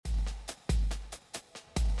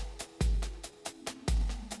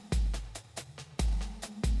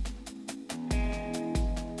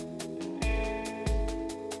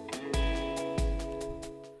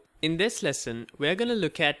In this lesson, we're going to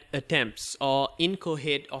look at attempts or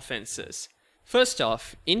inchoate offenses. First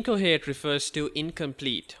off, inchoate refers to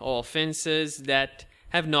incomplete or offenses that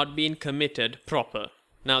have not been committed proper.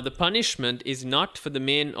 Now, the punishment is not for the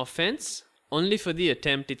main offense, only for the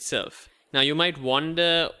attempt itself. Now, you might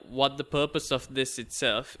wonder what the purpose of this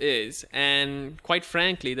itself is, and quite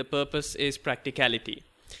frankly, the purpose is practicality.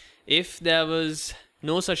 If there was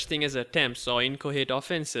no such thing as attempts or inchoate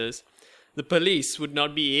offenses, the police would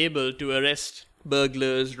not be able to arrest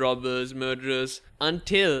burglars, robbers, murderers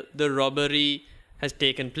until the robbery has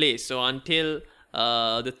taken place, so until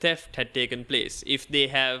the theft had taken place. If they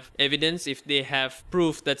have evidence, if they have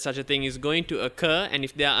proof that such a thing is going to occur, and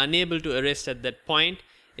if they are unable to arrest at that point,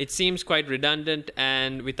 it seems quite redundant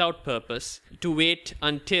and without purpose to wait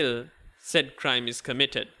until said crime is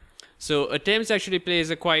committed. So attempts actually plays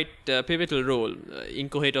a quite pivotal role.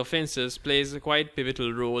 Inchoate offenses plays a quite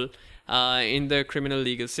pivotal role in the criminal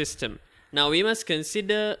legal system. Now, we must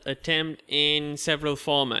consider attempt in several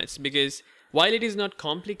formats, because while it is not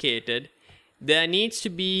complicated, there needs to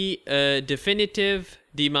be a definitive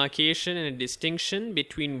demarcation and a distinction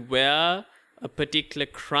between where a particular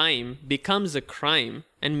crime becomes a crime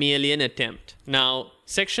and merely an attempt. Now,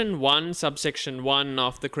 Section 1, Subsection 1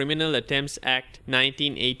 of the Criminal Attempts Act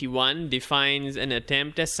 1981 defines an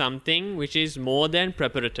attempt as something which is more than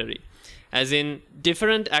preparatory. As in,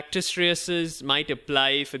 different actus reus might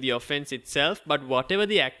apply for the offense itself, but whatever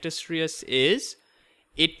the actus reus is,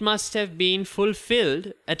 it must have been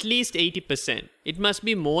fulfilled at least 80%. It must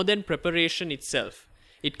be more than preparation itself.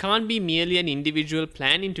 It can't be merely an individual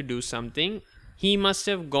planning to do something. He must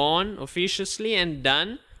have gone officiously and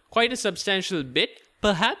done quite a substantial bit,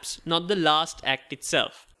 perhaps not the last act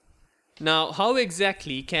itself. Now, how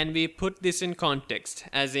exactly can we put this in context,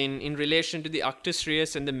 as in relation to the actus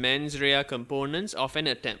reus and the mens rea components of an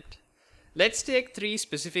attempt? Let's take 3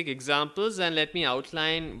 specific examples and let me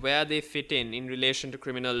outline where they fit in relation to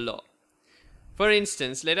criminal law. For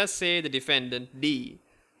instance, let us say the defendant D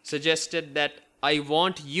suggested that I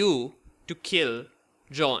want you to kill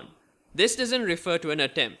John. This doesn't refer to an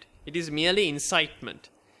attempt. It is merely incitement.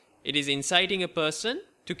 It is inciting a person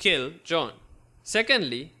to kill John.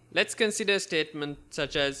 Secondly, let's consider a statement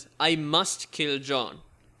such as, I must kill John.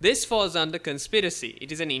 This falls under conspiracy.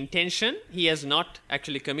 It is an intention. He has not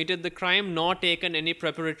actually committed the crime nor taken any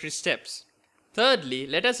preparatory steps. Thirdly,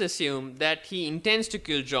 let us assume that he intends to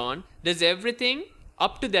kill John, does everything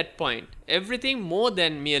up to that point, everything more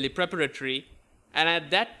than merely preparatory, and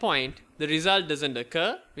at that point, the result doesn't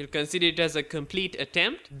occur. We'll consider it as a complete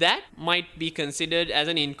attempt. That might be considered as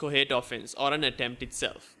an inchoate offense or an attempt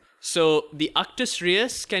itself. So the actus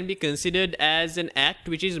reus can be considered as an act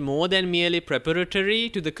which is more than merely preparatory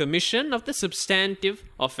to the commission of the substantive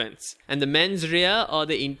offense. And the mens rea, or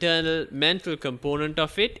the internal mental component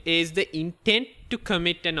of it, is the intent to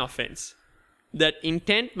commit an offense. That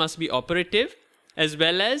intent must be operative, as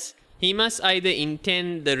well as he must either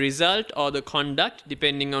intend the result or the conduct,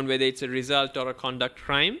 depending on whether it's a result or a conduct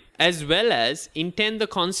crime, as well as intend the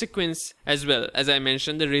consequence as well, as I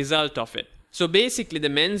mentioned, the result of it. So basically, the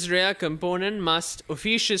mens rea component must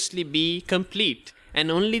officiously be complete, and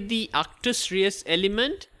only the actus reus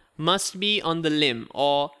element must be on the limb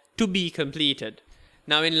or to be completed.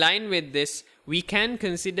 Now, in line with this, we can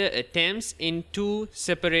consider attempts in 2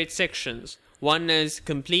 separate sections. One as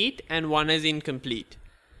complete and one as incomplete.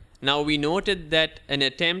 Now, we noted that an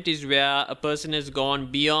attempt is where a person has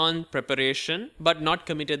gone beyond preparation but not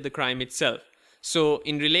committed the crime itself. So,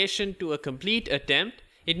 in relation to a complete attempt,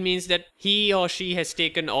 it means that he or she has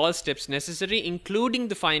taken all steps necessary, including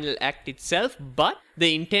the final act itself, but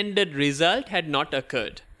the intended result had not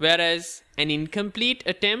occurred. Whereas an incomplete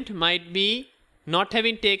attempt might be not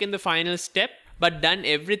having taken the final step, but done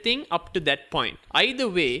everything up to that point. Either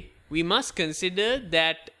way, we must consider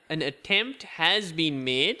that an attempt has been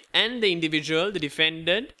made, and the individual, the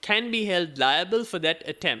defendant, can be held liable for that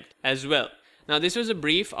attempt as well. Now, this was a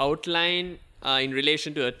brief outline in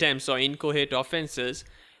relation to attempts or inchoate offenses,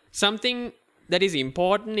 something that is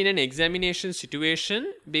important in an examination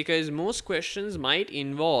situation, because most questions might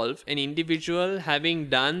involve an individual having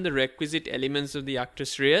done the requisite elements of the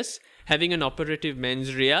actus reus, having an operative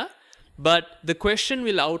mens rea, but the question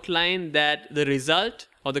will outline that the result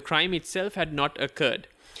or the crime itself had not occurred.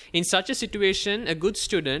 In such a situation, a good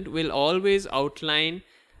student will always outline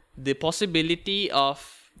the possibility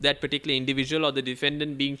of that particular individual or the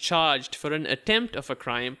defendant being charged for an attempt of a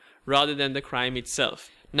crime rather than the crime itself.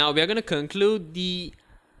 Now, we are going to conclude the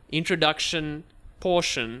introduction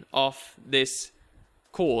portion of this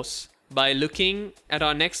course by looking at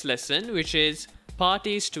our next lesson, which is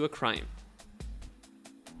parties to a crime.